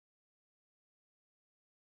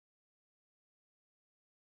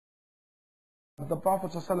the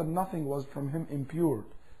Prophet ﷺ, nothing was from him impure.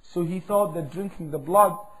 So he thought that drinking the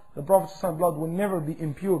blood, the Prophet ﷺ blood, will never be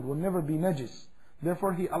impure, will never be najis.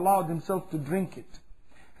 Therefore he allowed himself to drink it.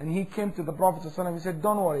 And he came to the Prophet ﷺ, he said,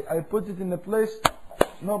 don't worry, I put it in a place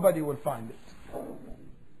nobody will find it.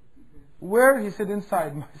 Where? He said,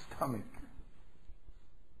 inside my stomach.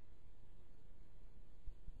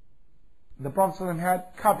 The Prophet ﷺ had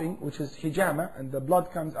cupping, which is hijama, and the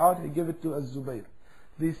blood comes out, he gave it to Az-Zubayr.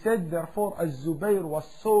 They said, therefore, Az-Zubayr was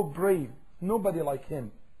so brave, nobody like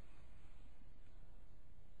him.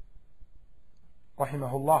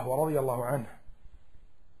 Rahimahullah wa radiyallahu anhu.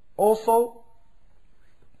 Also,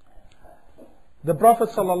 the Prophet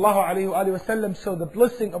ﷺ, so the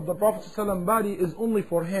blessing of the Prophet ﷺ body is only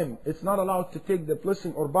for him. It's not allowed to take the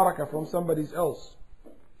blessing or barakah from somebody else.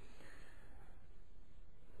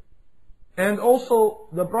 And also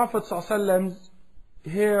the Prophet ﷺ's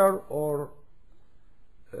hair or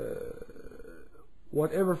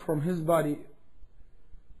whatever from his body,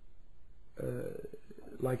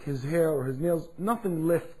 like his hair or his nails, nothing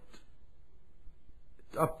left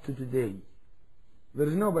up to today. There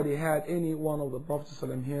is nobody had any one of the Prophet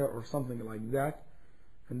ﷺ hair or something like that,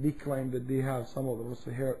 and they claim that they have some of the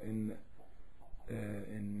Prophet hair in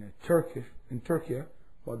Turkey,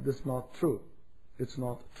 but this is not true. It's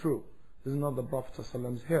not true. This is not the Prophet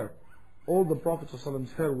ﷺ's hair. All the Prophet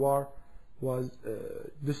ﷺ's hair was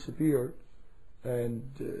disappeared, and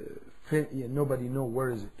nobody know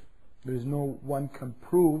where is it. There is no one can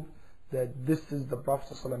prove that this is the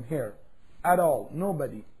Prophet ﷺ's hair at all.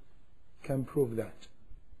 Nobody can prove that.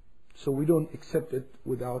 So we don't accept it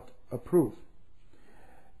without a proof.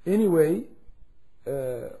 Anyway,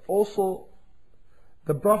 also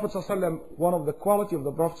the Prophet ﷺ, one of the quality of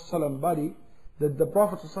the Prophet ﷺ body, that the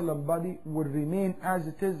Prophet ﷺ body will remain as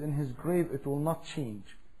it is in his grave. It will not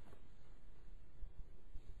change.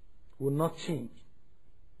 Will not change.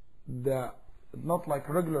 Not like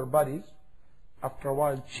regular bodies, after a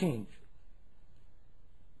while change.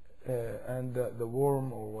 And the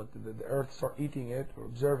worm or what the earth start eating it or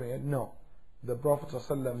observing it. No, the Prophet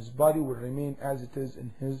ﷺ's body will remain as it is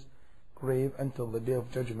in his grave until the day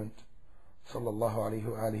of judgment. Sallallahu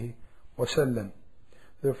alayhi wa sallam.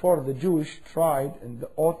 Therefore, the Jewish tried in the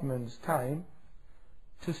Ottoman's time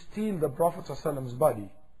to steal the Prophet ﷺ's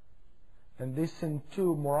body, and they sent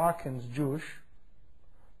 2 Moroccans Jewish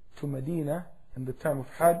to Medina in the time of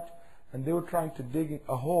Hajj. And they were trying to dig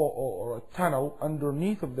a hole or a tunnel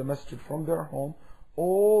underneath of the masjid from their home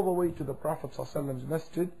all the way to the Prophet ﷺ's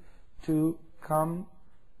masjid to come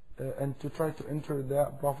and to try to enter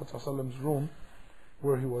the Prophet ﷺ's room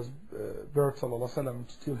where he was buried ﷺ,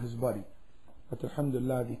 to steal his body. But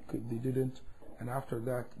alhamdulillah they didn't. And after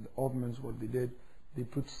that the Ottomans, what they did, they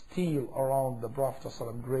put steel around the Prophet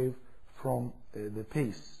ﷺ's grave from the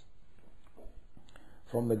base,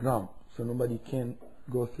 from the ground, so nobody can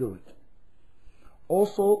go through it.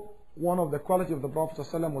 Also, one of the quality of the Prophet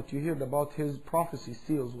ﷺ, what you heard about his prophecy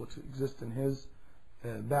seals, which exist in his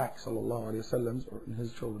back, sallallahu alayhi wasallam, or in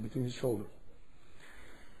his shoulder, between his shoulders.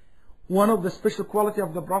 One of the special quality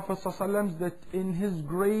of the Prophet ﷺ, that in his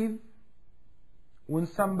grave, when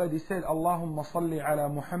somebody said, Allahumma salli ala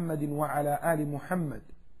Muhammadin wa ala ali Muhammad,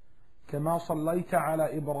 kama sallaita ala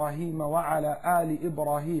Ibrahim wa ala ali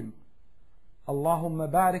Ibrahim, Allahumma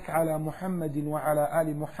barik ala Muhammadin wa ala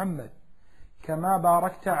ali Muhammad, كما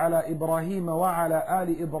باركت على إبراهيم وعلى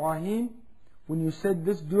آل إبراهيم. When you said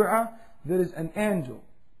this dua, there is an angel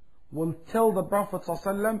will tell the Prophet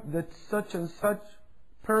ﷺ that such and such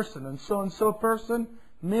person and so person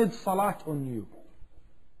made salat on you.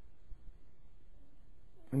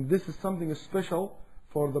 And this is something special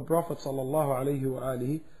for the Prophet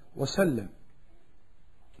ﷺ.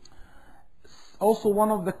 Also,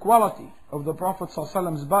 one of the quality of the Prophet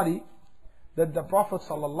ﷺ's body, that the Prophet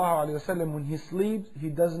ﷺ, when he sleeps, he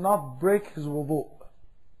does not break his wudu.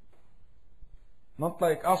 Not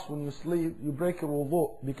like us, when you sleep, you break your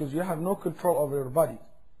wudu because you have no control over your body.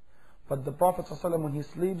 But the Prophet ﷺ, when he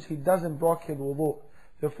sleeps, he doesn't break his wudu.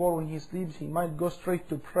 Therefore, when he sleeps, he might go straight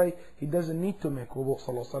to pray. He doesn't need to make wudu,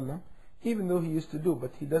 ﷺ, even though he used to do,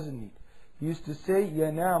 but he doesn't need. He used to say,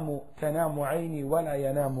 يَنَامُ تَنَامُ عَيْنِي وَلَا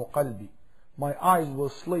يَنَامُ قَلْبِي. My eyes will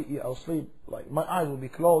sleep, I'll sleep, like my eyes will be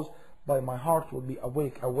closed, but my heart will be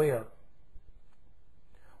awake, aware.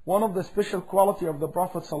 One of the special quality of the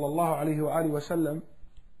Prophet ﷺ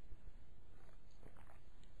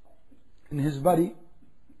in his body,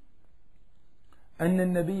 أن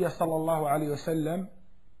النبي صلى الله عليه وسلم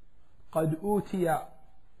قد أوتي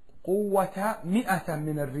قوة 100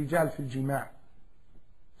 من الرجال في الجماع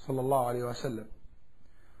صلى الله عليه وسلم.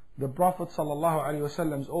 The Prophet sallallahu alaihi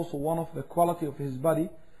wasallam is also one of the quality of his body,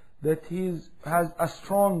 that he has a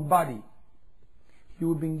strong body. He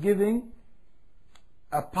would be giving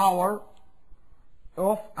a power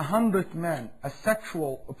of 100 men, a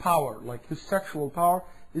sexual power, like his sexual power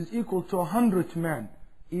is equal to 100 men.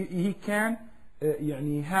 He can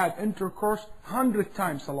have intercourse 100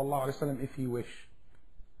 times, sallallahu alaihi wasallam, if he wish.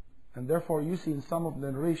 And therefore you see in some of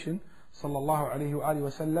the narration, sallallahu alaihi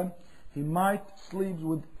wasallam, he might sleep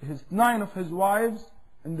with 9 of his wives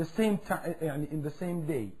in the same time, in the same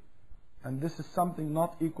day. And this is something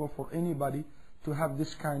not equal for anybody to have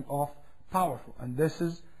this kind of powerful. And this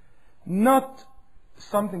is not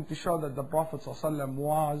something to show that the Prophet ﷺ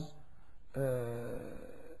was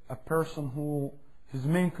a person who his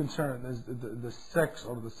main concern is the sex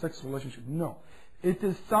or the sex relationship. No, it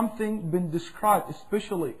is something been described,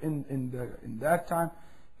 especially in that time.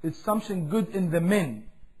 It's something good in the men.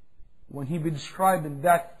 When he be describing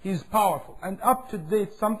that he's powerful, and up to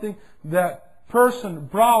date, something that person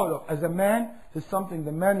proud of as a man is something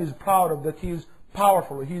the man is proud of, that he is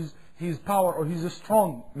powerful, he's power, or he's a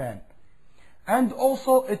strong man. And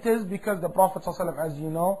also it is because the Prophet ﷺ, as you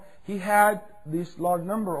know, he had this large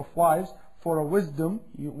number of wives for a wisdom.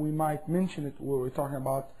 We might mention it when we're talking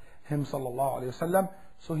about him, sallallahu alaihi wasallam.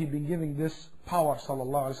 So he been giving this power,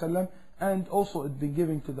 sallallahu alaihi wasallam, and also it been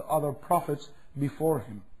given to the other prophets before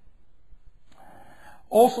him.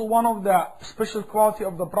 Also, one of the special quality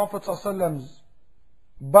of the Prophet ﷺ's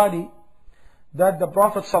body, that the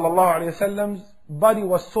Prophet ﷺ's body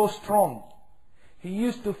was so strong. He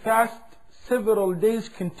used to fast several days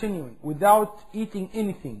continuing without eating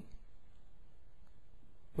anything.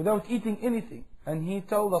 Without eating anything. And he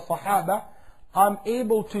told the Sahaba, I'm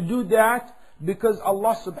able to do that because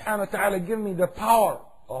Allah subhanahu wa ta'ala gave me the power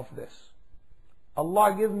of this.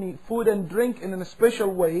 Allah gave me food and drink in a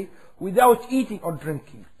special way without eating or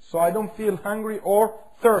drinking. So I don't feel hungry or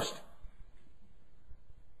thirst.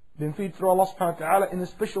 Been fed through Allah subhanahu wa ta'ala in a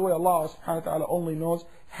special way. Allah subhanahu wa ta'ala only knows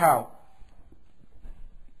how.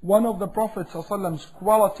 One of the Prophet's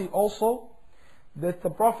quality also, that the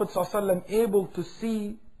Prophet able to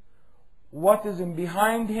see what is in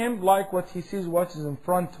behind him like what he sees what is in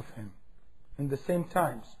front of him. In the same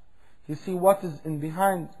times. He see what is in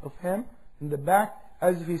behind of him, in the back,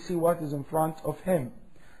 as if he see what is in front of him.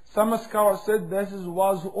 Some scholars said this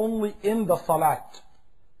was only in the salat,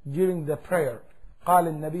 during the prayer. قال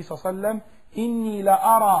النبي صلى الله عليه وسلم إني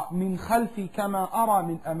لأرى من خلفي كما أرى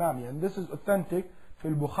من أمامي. And this is authentic في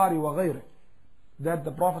البخاري وغيره. That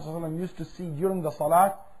the Prophet صلى الله عليه وسلم used to see during the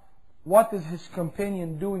salat what is his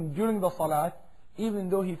companion doing during the salat, even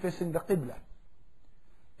though he facing the Qibla.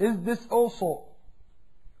 Is this also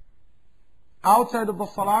outside of the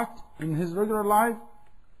salat in his regular life?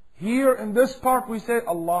 Here in this part we say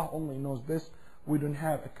Allah only knows this. We don't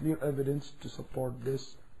have a clear evidence to support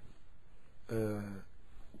this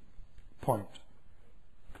point.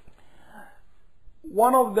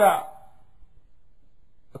 One of the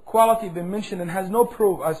quality been mentioned and has no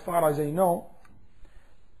proof as far as I know,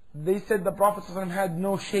 they said the Prophet ﷺ had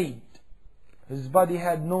no shade. His body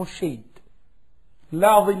had no shade.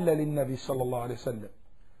 لا ظل للنبي صلى الله عليه وسلم.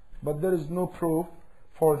 But there is no proof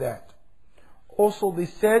for that. Also they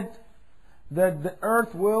said that the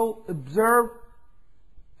earth will observe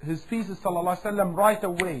his feces sallallahu alaihi wasallam right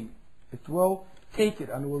away. It will take it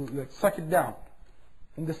and will suck it down.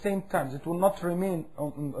 In the same time, it will not remain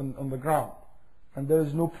on the ground. And there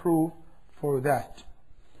is no proof for that.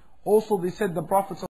 Also they said the Prophet